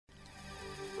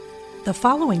The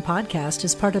following podcast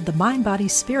is part of the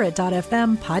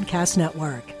MindBodySpirit.fm podcast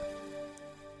network.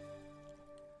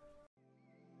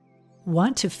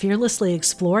 Want to fearlessly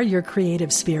explore your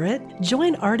creative spirit?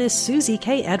 Join artist Susie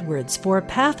K. Edwards for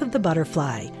Path of the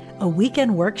Butterfly, a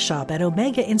weekend workshop at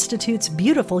Omega Institute's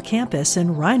beautiful campus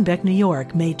in Rhinebeck, New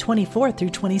York, May 24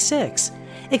 through 26.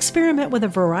 Experiment with a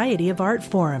variety of art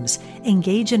forms,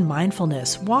 engage in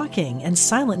mindfulness, walking, and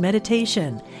silent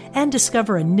meditation, and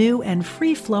discover a new and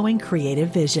free-flowing creative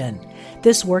vision.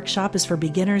 This workshop is for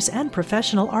beginners and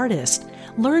professional artists.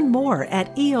 Learn more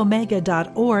at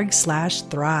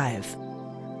eomega.org/thrive.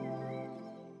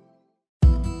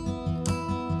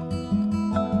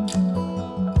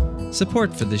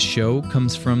 Support for this show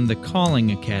comes from the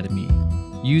Calling Academy,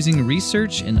 using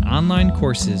research and online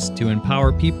courses to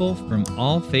empower people from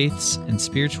all faiths and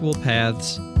spiritual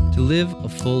paths to live a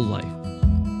full life.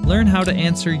 Learn how to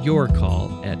answer your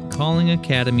call at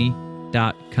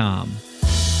callingacademy.com.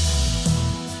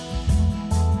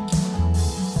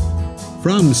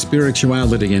 From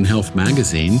Spirituality and Health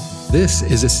magazine, this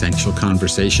is Essential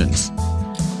Conversations.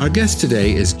 Our guest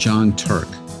today is John Turk,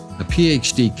 a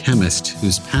PhD chemist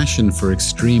whose passion for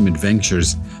extreme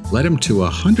adventures led him to a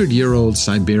 100-year-old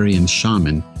Siberian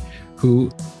shaman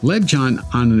who led John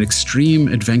on an extreme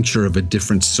adventure of a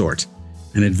different sort,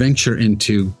 an adventure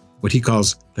into what he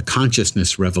calls the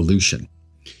consciousness revolution.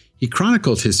 He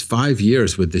chronicled his 5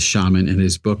 years with this shaman in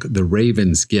his book, The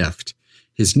Raven's Gift.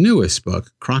 His newest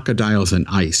book, Crocodiles and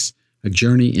Ice, A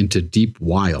Journey into Deep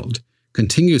Wild,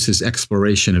 continues his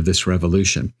exploration of this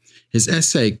revolution. His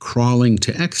essay, Crawling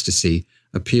to Ecstasy,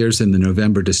 appears in the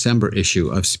November-December issue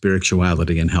of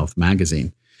Spirituality and Health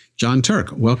magazine. John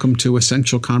Turk, welcome to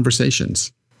Essential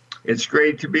Conversations. It's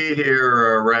great to be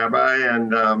here, Rabbi,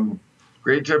 and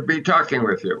great to be talking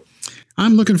with you.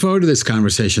 I'm looking forward to this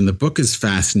conversation. The book is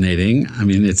fascinating. I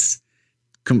mean, it's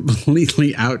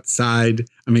completely outside.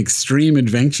 Extreme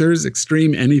adventures,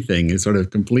 extreme anything is sort of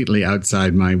completely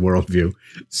outside my worldview.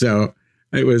 So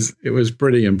it was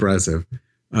pretty impressive.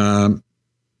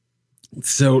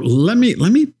 So let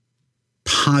me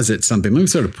posit something. Let me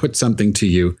sort of put something to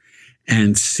you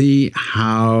and see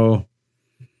how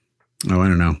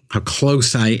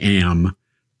close I am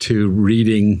to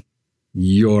reading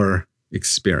your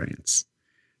experience.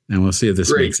 And we'll see if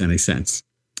this makes any sense.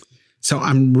 So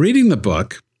I'm reading the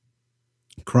book,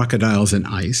 Crocodiles and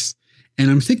Ice,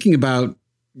 and I'm thinking about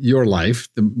your life,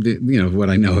 what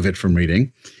I know of it from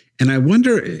reading. And I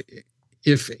wonder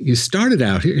if you started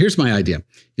out, here's my idea.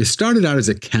 You started out as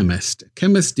a chemist.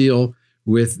 Chemists deal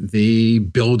with the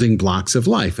building blocks of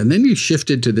life. And then you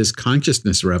shifted to this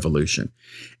consciousness revolution.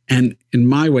 And in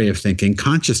my way of thinking,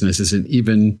 consciousness is an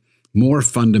even more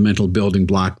fundamental building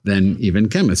block than even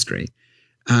chemistry.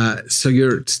 So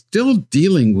you're still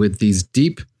dealing with these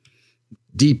deep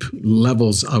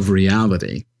levels of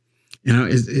reality.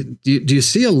 Do you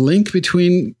see a link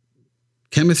between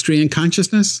chemistry and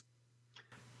consciousness?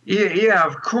 Yeah,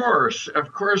 of course.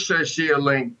 Of course I see a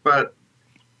link, but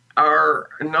our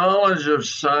knowledge of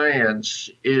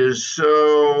science is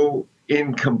so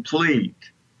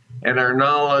incomplete, and our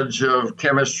knowledge of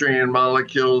chemistry and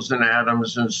molecules and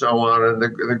atoms and so on, and the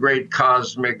great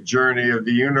cosmic journey of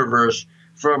the universe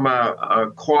from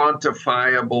a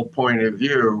quantifiable point of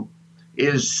view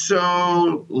is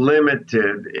so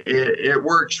limited. It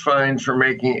works fine for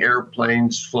making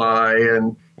airplanes fly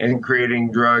and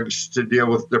creating drugs to deal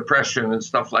with depression and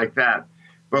stuff like that.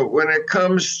 But when it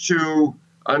comes to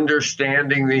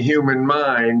understanding the human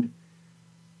mind,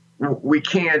 we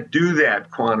can't do that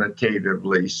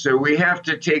quantitatively. So we have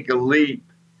to take a leap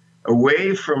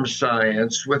away from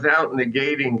science without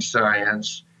negating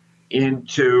science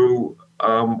into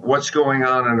what's going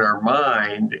on in our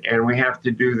mind, and we have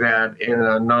to do that in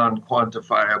a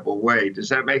non-quantifiable way. Does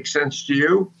that make sense to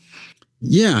you?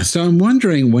 Yeah. So I'm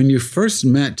wondering, when you first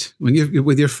met,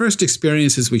 with your first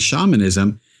experiences with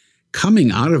shamanism,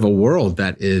 coming out of a world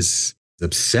that is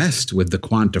obsessed with the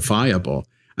quantifiable.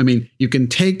 You can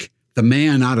take the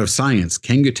man out of science.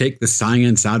 Can you take the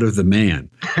science out of the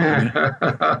man?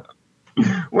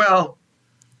 Well,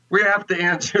 we have to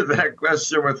answer that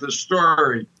question with a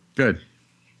story. Good.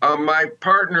 My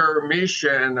partner,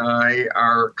 Misha, and I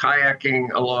are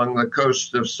kayaking along the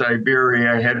coast of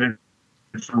Siberia, headed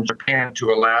from Japan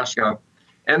to Alaska.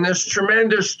 And this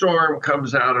tremendous storm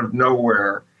comes out of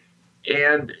nowhere.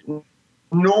 And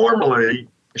normally,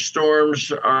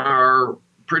 storms are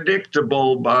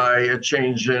predictable by a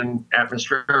change in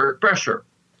atmospheric pressure.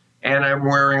 And I'm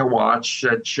wearing a watch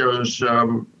that shows,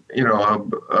 an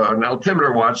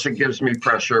altimeter watch that gives me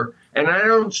pressure. And I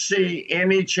don't see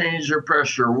any change of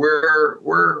pressure. We're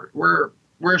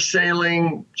we're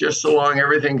sailing just along,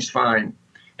 everything's fine.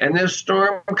 And this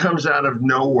storm comes out of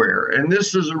nowhere. And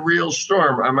this is a real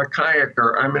storm. I'm a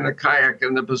kayaker. I'm in a kayak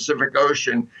in the Pacific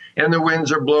Ocean, and the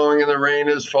winds are blowing and the rain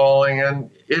is falling, and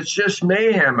it's just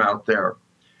mayhem out there.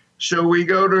 So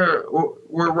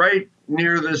we're right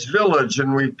near this village,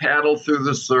 and we paddle through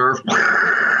the surf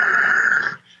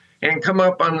and come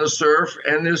up on the surf,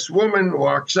 and this woman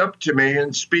walks up to me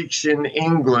and speaks in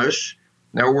English.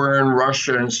 Now, we're in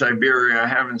Russia and Siberia. I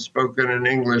haven't spoken in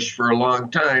English for a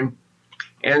long time.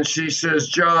 And she says,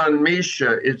 "John,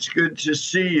 Misha, it's good to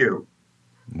see you.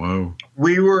 Whoa.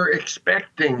 We were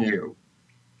expecting you.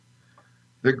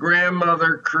 The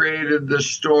grandmother created the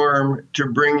storm to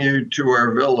bring you to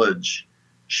our village.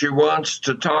 She wants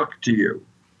to talk to you."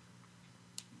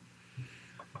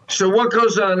 So what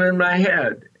goes on in my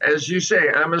head? As you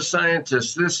say, I'm a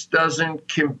scientist. This doesn't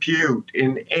compute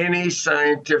in any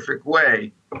scientific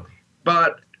way.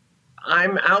 But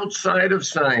I'm outside of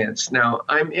science now.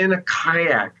 I'm in a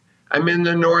kayak. I'm in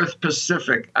the North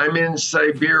Pacific. I'm in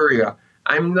Siberia.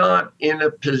 I'm not in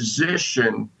a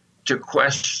position to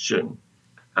question.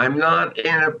 I'm not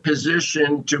in a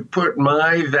position to put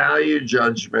my value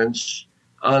judgments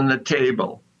on the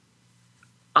table.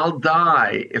 I'll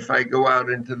die if I go out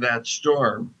into that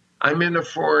storm. I'm in a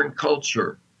foreign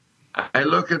culture. I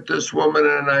look at this woman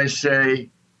and I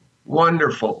say,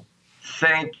 "Wonderful.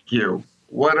 Thank you."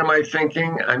 What am I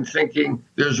thinking? I'm thinking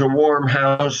there's a warm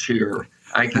house here.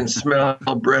 I can smell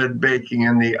bread baking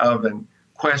in the oven.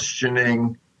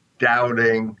 Questioning,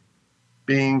 doubting,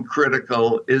 being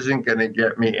critical isn't going to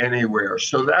get me anywhere.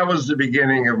 So that was the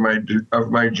beginning of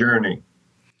my journey.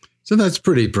 So that's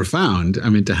pretty profound. I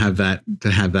mean, to have that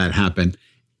happen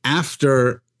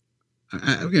after,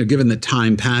 given that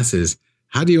time passes,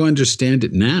 how do you understand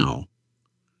it now?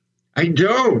 I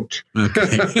don't.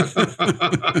 Okay.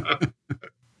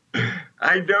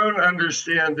 I don't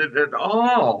understand it at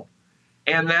all.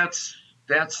 And that's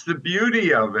the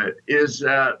beauty of it, is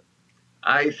that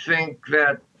I think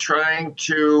that trying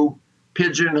to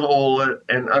pigeonhole it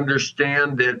and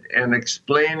understand it and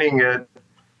explaining it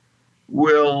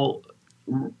will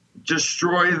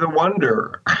destroy the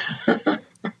wonder.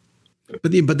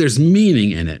 But there's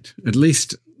meaning in it. At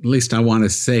least I want to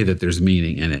say that there's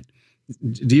meaning in it.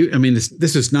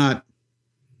 This is not,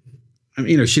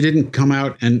 she didn't come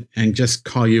out and just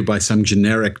call you by some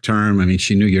generic term. I mean,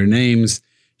 she knew your names.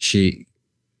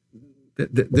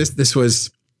 This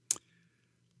was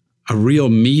a real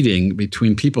meeting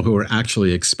between people who were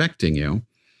actually expecting you.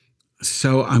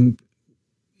 So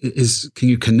can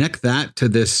you connect that to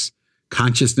this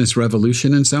consciousness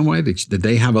revolution in some way? Did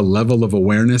they have a level of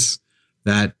awareness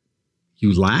that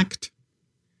you lacked?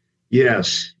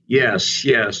 Yes.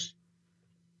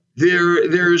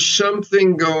 There's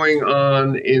something going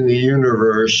on in the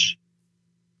universe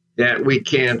that we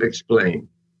can't explain.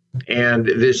 And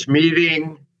this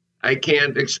meeting, I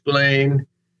can't explain.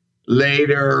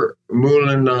 Later,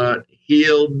 Mulanat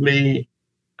healed me.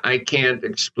 I can't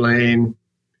explain.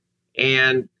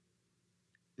 And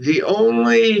the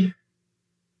only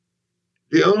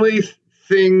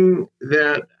thing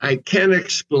that I can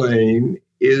explain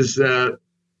is that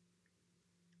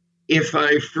if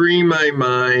I free my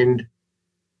mind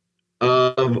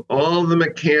of all the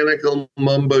mechanical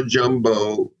mumbo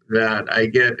jumbo that I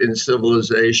get in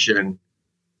civilization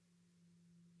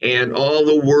and all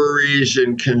the worries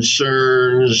and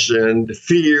concerns and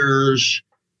fears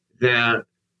that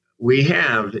we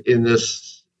have in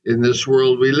this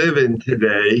world we live in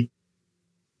today,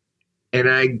 and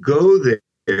I go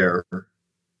there,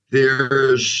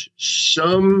 there's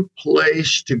some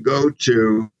place to go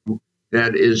to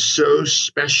that is so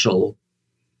special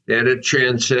that it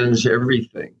transcends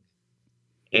everything.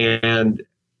 And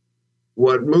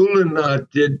what Mulanat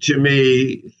did to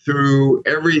me through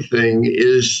everything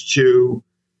is to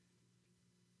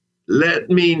let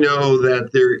me know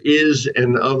that there is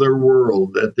an other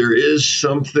world, that there is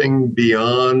something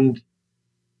beyond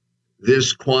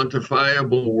this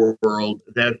quantifiable world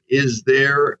that is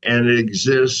there and it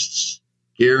exists,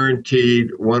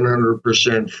 guaranteed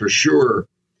 100% for sure.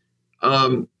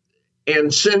 And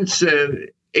since then,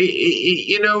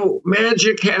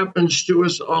 magic happens to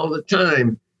us all the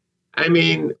time. I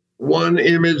mean, one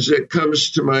image that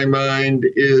comes to my mind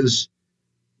is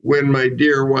when my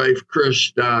dear wife,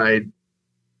 Chris, died,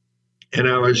 and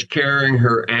I was carrying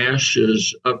her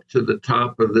ashes up to the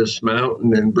top of this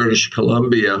mountain in British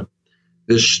Columbia.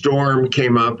 This storm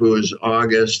came up. It was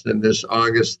August, and this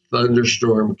August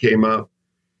thunderstorm came up,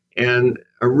 and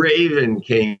a raven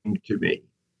came to me.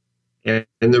 And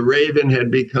the raven had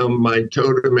become my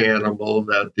totem animal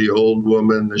that the old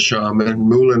woman, the shaman,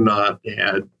 Mulanat,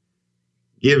 had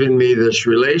given me this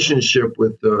relationship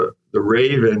with the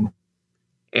raven,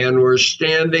 and we're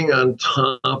standing on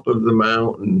top of the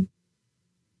mountain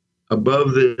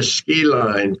above the ski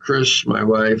line. Chris, my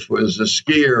wife, was a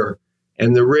skier,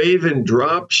 and the raven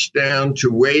drops down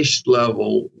to waist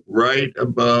level right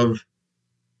above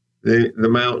the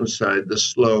mountainside, the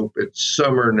slope. It's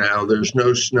summer now, there's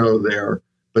no snow there,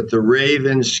 but the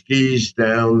raven skis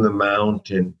down the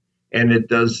mountain, and it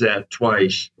does that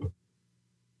twice.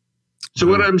 So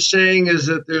what I'm saying is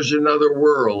that there's another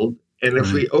world, and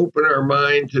if we open our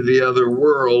mind to the other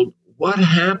world, what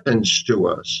happens to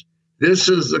us? This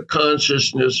is the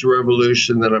consciousness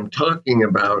revolution that I'm talking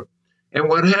about. And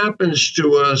what happens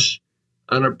to us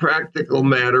on a practical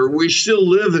matter, we still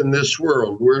live in this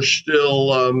world. We're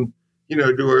still,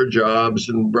 do our jobs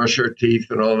and brush our teeth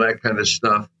and all that kind of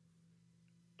stuff.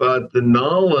 But the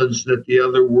knowledge that the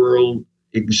other world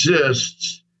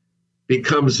exists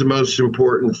becomes the most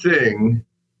important thing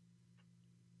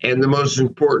and the most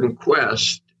important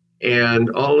quest.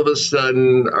 And all of a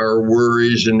sudden, our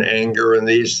worries and anger and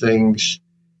these things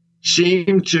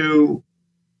seem to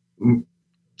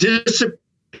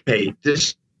dissipate,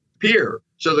 disappear.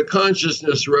 So the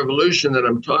consciousness revolution that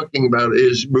I'm talking about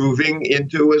is moving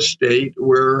into a state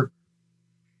where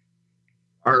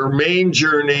our main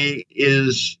journey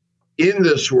is in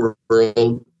this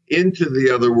world, into the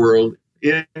other world,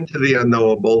 into the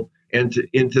unknowable, and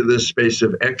into this space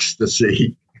of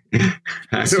ecstasy.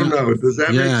 I don't know. Does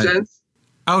that make sense?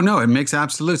 Oh, no, it makes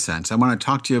absolute sense. I want to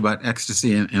talk to you about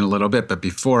ecstasy in a little bit, but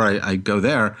before I go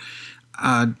there,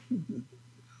 can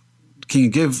you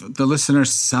give the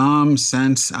listeners some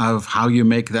sense of how you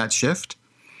make that shift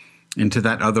into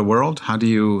that other world? How do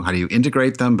you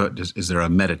integrate them? But is there a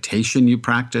meditation you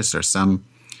practice or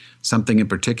something in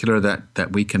particular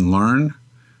that we can learn?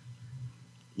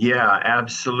 Yeah,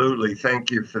 absolutely. Thank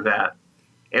you for that.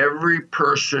 Every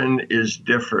person is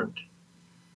different.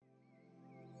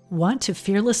 Want to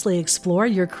fearlessly explore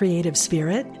your creative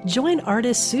spirit? Join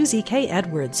artist Susie K.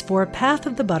 Edwards for Path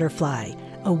of the Butterfly,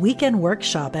 a weekend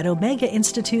workshop at Omega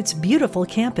Institute's beautiful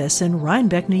campus in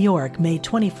Rhinebeck, New York, May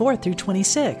 24th through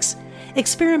 26.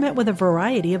 Experiment with a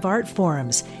variety of art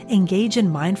forms, engage in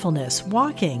mindfulness,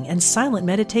 walking, and silent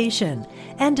meditation,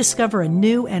 and discover a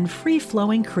new and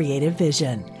free-flowing creative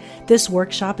vision. This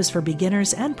workshop is for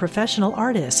beginners and professional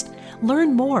artists.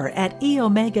 Learn more at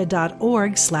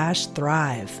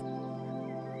eomega.org/thrive.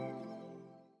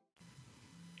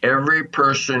 Every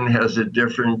person has a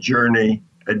different journey,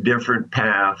 a different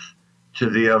path to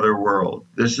the other world.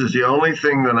 This is the only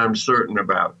thing that I'm certain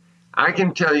about. I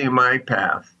can tell you my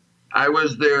path. I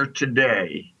was there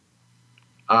today.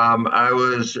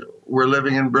 We're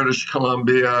living in British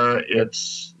Columbia.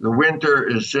 The winter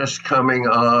is just coming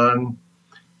on.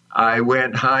 I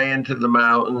went high into the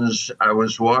mountains. I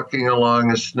was walking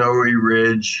along a snowy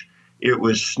ridge. It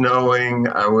was snowing.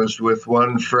 I was with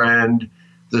one friend.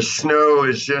 The snow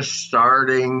is just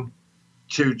starting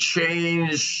to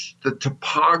change the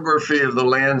topography of the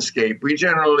landscape. We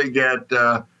generally get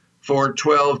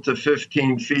 12 to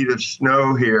 15 feet of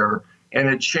snow here, and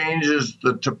it changes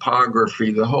the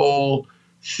topography. The whole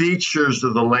features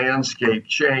of the landscape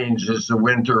change as the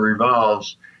winter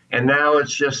evolves. And now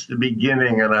it's just the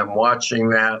beginning, and I'm watching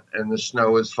that, and the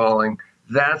snow is falling.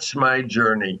 That's my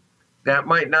journey. That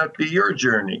might not be your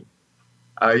journey.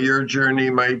 Your journey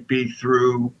might be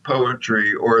through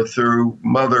poetry or through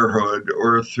motherhood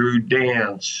or through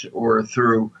dance or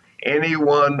through any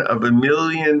one of a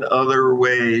million other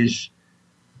ways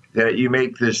that you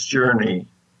make this journey.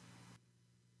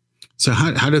 So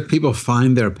how do people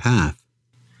find their path?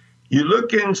 You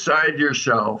look inside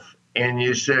yourself and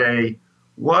you say,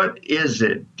 what is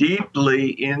it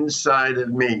deeply inside of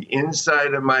me,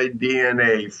 inside of my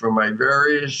DNA from my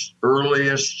very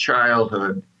earliest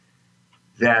childhood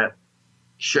that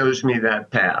shows me that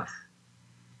path?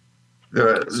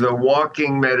 The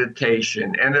walking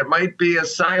meditation, and it might be a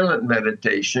silent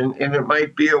meditation, and it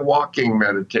might be a walking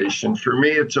meditation. For me,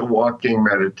 it's a walking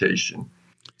meditation.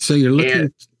 So you're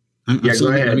looking. Go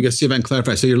ahead. Let me just see if I can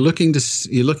clarify. So you're looking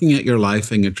at your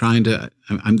life, and you're trying to.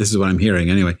 This is what I'm hearing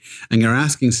anyway. And you're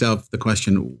asking yourself the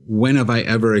question: when have I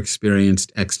ever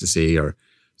experienced ecstasy or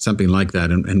something like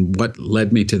that? And what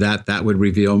led me to that? That would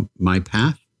reveal my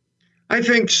path. I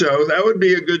think so. That would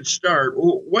be a good start.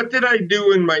 What did I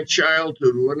do in my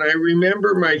childhood? When I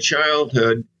remember my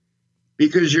childhood,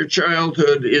 because your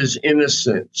childhood is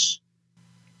innocence.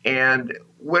 And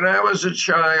when I was a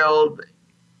child,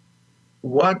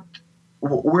 where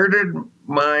did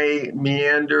my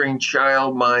meandering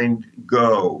child mind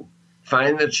go?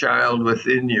 Find the child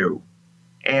within you.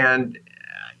 And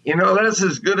That's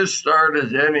as good a start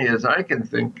as any as I can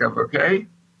think of, okay?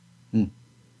 Do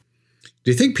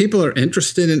you think people are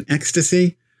interested in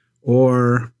ecstasy?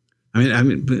 Or, I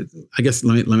guess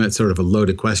let me sort of a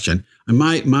loaded question.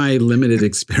 My limited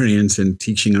experience in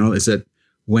teaching and all is that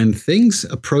when things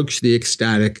approach the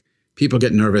ecstatic, people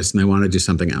get nervous and they want to do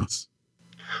something else.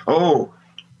 Oh,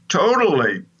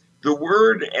 totally. The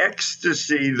word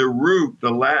ecstasy, the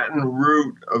Latin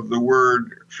root of the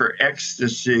word for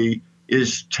ecstasy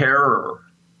is terror.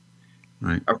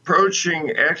 Right.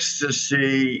 Approaching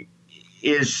ecstasy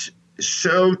is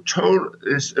so total,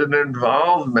 is an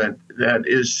involvement that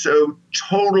is so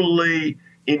totally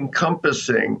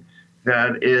encompassing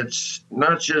that it's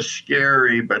not just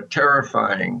scary, but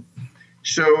terrifying.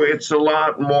 So it's a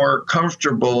lot more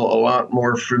comfortable, a lot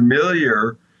more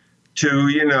familiar to,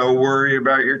 worry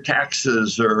about your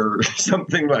taxes or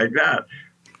something like that.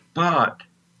 But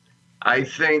I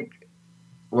think,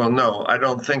 no, I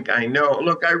don't think I know.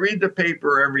 Look, I read the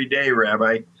paper every day,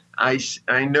 Rabbi.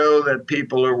 I know that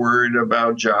people are worried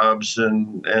about jobs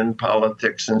and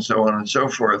politics and so on and so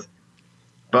forth.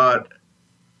 But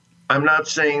I'm not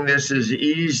saying this is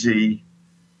easy,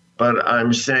 but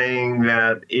I'm saying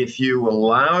that if you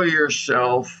allow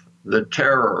yourself the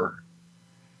terror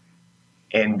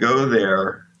and go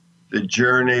there, the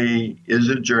journey is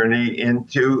a journey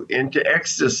into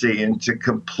ecstasy, into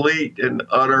complete and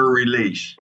utter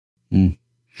release. Mm.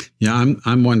 Yeah,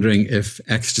 I'm wondering if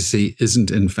ecstasy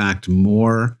isn't in fact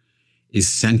more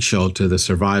essential to the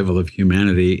survival of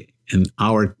humanity in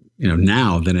our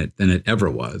now than it ever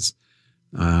was.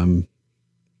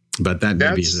 But that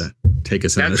maybe take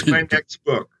us. That's my next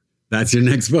book. That's your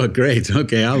next book. Great.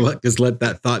 Okay, I'll just let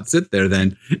that thought sit there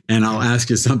then, and I'll ask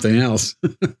you something else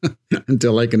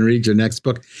until I can read your next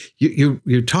book.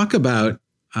 You talk about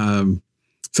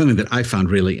something that I found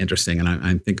really interesting, and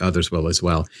I think others will as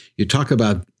well. You talk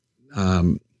about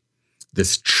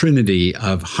this trinity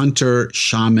of hunter,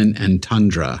 shaman, and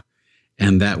tundra,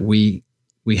 and that we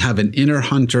have an inner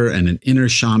hunter and an inner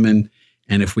shaman,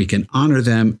 and if we can honor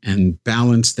them and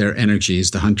balance their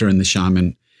energies, the hunter and the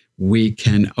shaman, we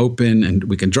can open and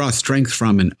we can draw strength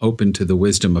from and open to the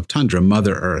wisdom of tundra,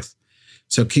 Mother Earth.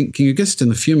 So can you just in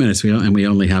the few minutes, we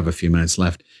only have a few minutes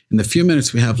left, in the few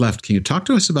minutes we have left, can you talk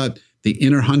to us about the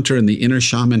inner hunter and the inner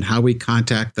shaman, how we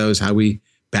contact those, how we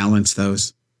balance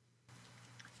those?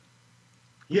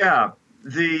 Yeah,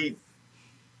 in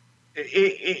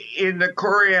the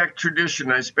Koryak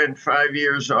tradition, I spent 5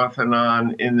 years off and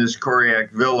on in this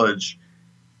Koryak village.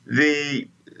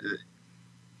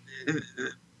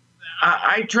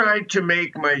 I tried to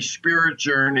make my spirit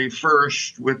journey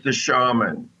first with the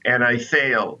shaman, and I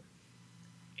failed.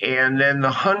 And then the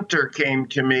hunter came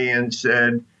to me and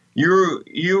said,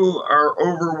 you are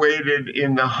overweighted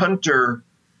in the hunter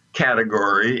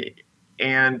category,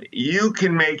 and you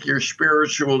can make your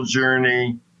spiritual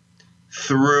journey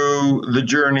through the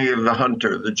journey of the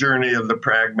hunter, the journey of the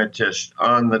pragmatist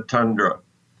on the tundra.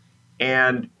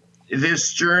 And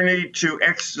this journey to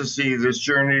ecstasy, this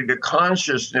journey to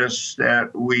consciousness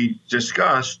that we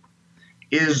discussed,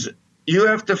 is you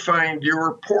have to find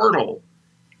your portal.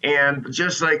 And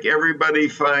just like everybody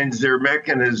finds their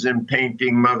mechanism,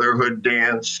 painting, motherhood,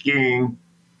 dance, skiing,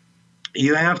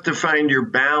 you have to find your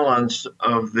balance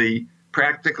of the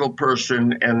practical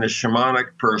person and the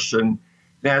shamanic person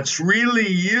that's really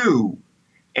you.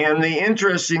 And the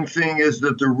interesting thing is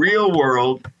that the real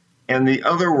world and the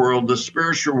other world, the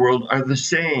spiritual world, are the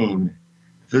same.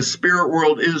 The spirit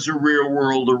world is a real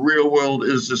world. The real world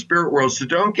is the spirit world. So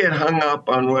don't get hung up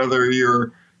on whether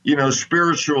you're,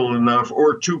 spiritual enough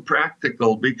or too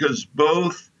practical, because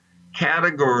both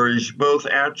categories, both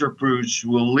attributes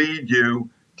will lead you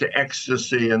to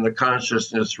ecstasy and the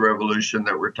consciousness revolution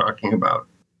that we're talking about.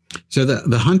 So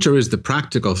the hunter is the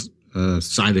practical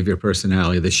side of your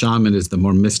personality. The shaman is the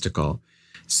more mystical.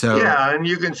 So yeah, and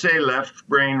you can say left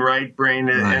brain, right brain,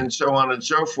 and so on and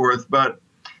so forth. But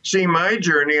see, my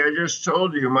journey, I just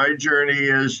told you, my journey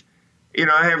is,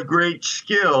 I have great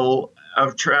skill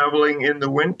of traveling in the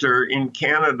winter in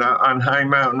Canada on high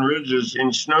mountain ridges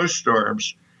in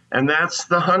snowstorms, and that's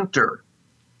the hunter.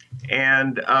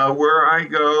 And where I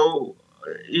go,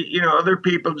 other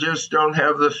people just don't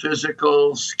have the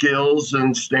physical skills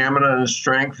and stamina and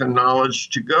strength and knowledge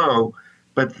to go.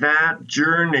 But that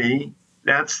journey,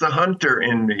 that's the hunter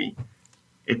in me.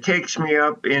 It takes me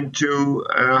up into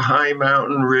a high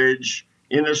mountain ridge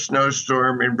in a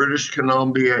snowstorm in British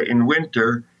Columbia in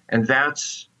winter, and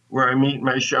that's where I meet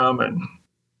my shaman.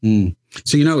 Mm.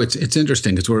 So, it's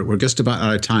interesting because we're just about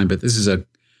out of time, but this is a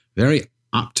very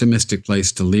optimistic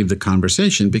place to leave the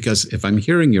conversation, because if I'm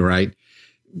hearing you right,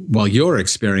 while your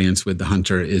experience with the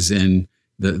hunter is in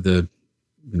the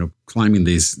climbing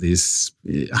these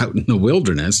out in the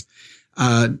wilderness.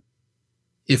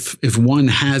 If one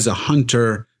has a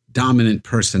hunter dominant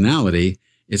personality,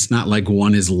 it's not like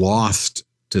one is lost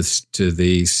to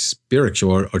the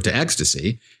spiritual or to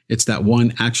ecstasy. It's that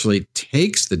one actually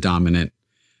takes the dominant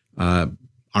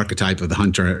archetype of the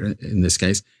hunter in this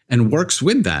case and works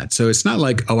with that. So it's not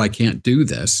like, oh, I can't do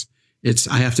this. It's,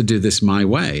 I have to do this my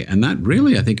way. And that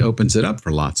really, I think, opens it up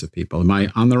for lots of people. Am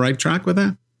I on the right track with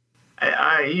that?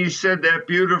 You said that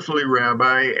beautifully,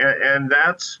 Rabbi. And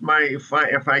that's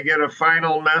if I get a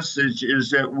final message,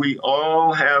 is that we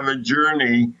all have a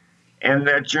journey, and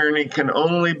that journey can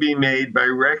only be made by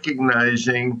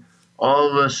recognizing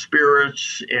all the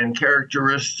spirits and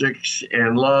characteristics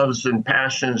and loves and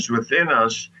passions within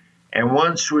us. And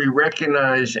once we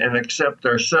recognize and accept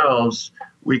ourselves,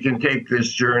 we can take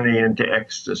this journey into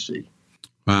ecstasy.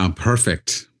 Wow,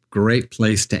 perfect. Great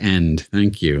place to end.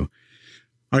 Thank you.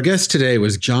 Our guest today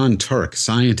was John Turk,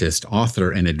 scientist,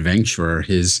 author, and adventurer.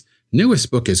 His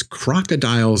newest book is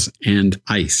Crocodiles and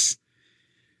Ice.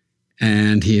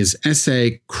 And his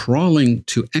essay, Crawling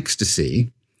to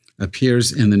Ecstasy,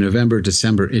 appears in the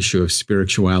November-December issue of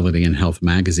Spirituality and Health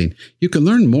magazine. You can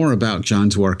learn more about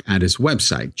John's work at his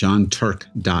website,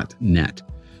 johnturk.net.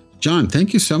 John,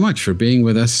 thank you so much for being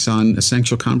with us on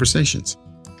Essential Conversations.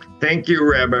 Thank you,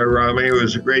 Rabbi Rami. It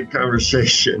was a great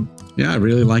conversation. Yeah, I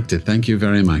really liked it. Thank you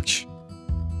very much.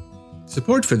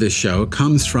 Support for this show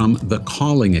comes from the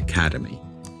Calling Academy,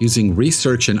 using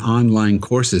research and online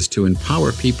courses to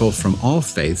empower people from all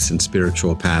faiths and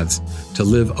spiritual paths to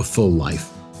live a full life.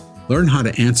 Learn how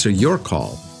to answer your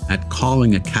call at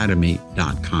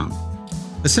callingacademy.com.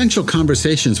 Essential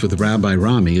Conversations with Rabbi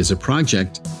Rami is a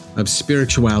project of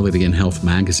Spirituality and Health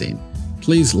magazine.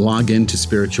 Please log in to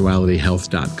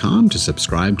spiritualityhealth.com to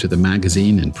subscribe to the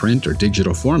magazine in print or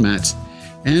digital formats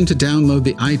and to download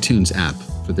the iTunes app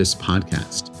for this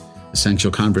podcast. Essential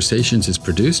Conversations is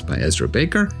produced by Ezra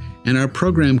Baker, and our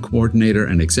program coordinator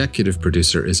and executive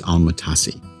producer is Alma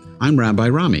Tassi. I'm Rabbi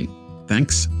Rami.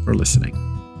 Thanks for listening.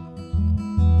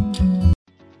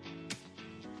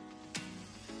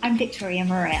 I'm Victoria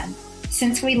Moran.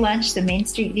 Since we launched the Main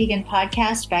Street Vegan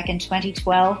podcast back in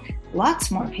 2012, lots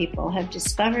more people have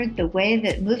discovered the way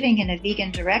that moving in a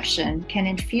vegan direction can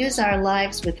infuse our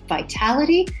lives with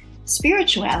vitality,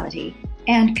 spirituality,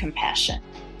 and compassion.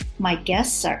 My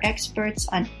guests are experts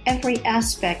on every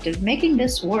aspect of making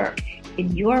this work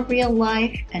in your real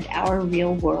life and our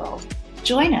real world.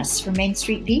 Join us for Main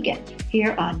Street Vegan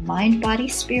here on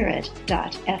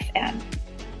mindbodyspirit.fm.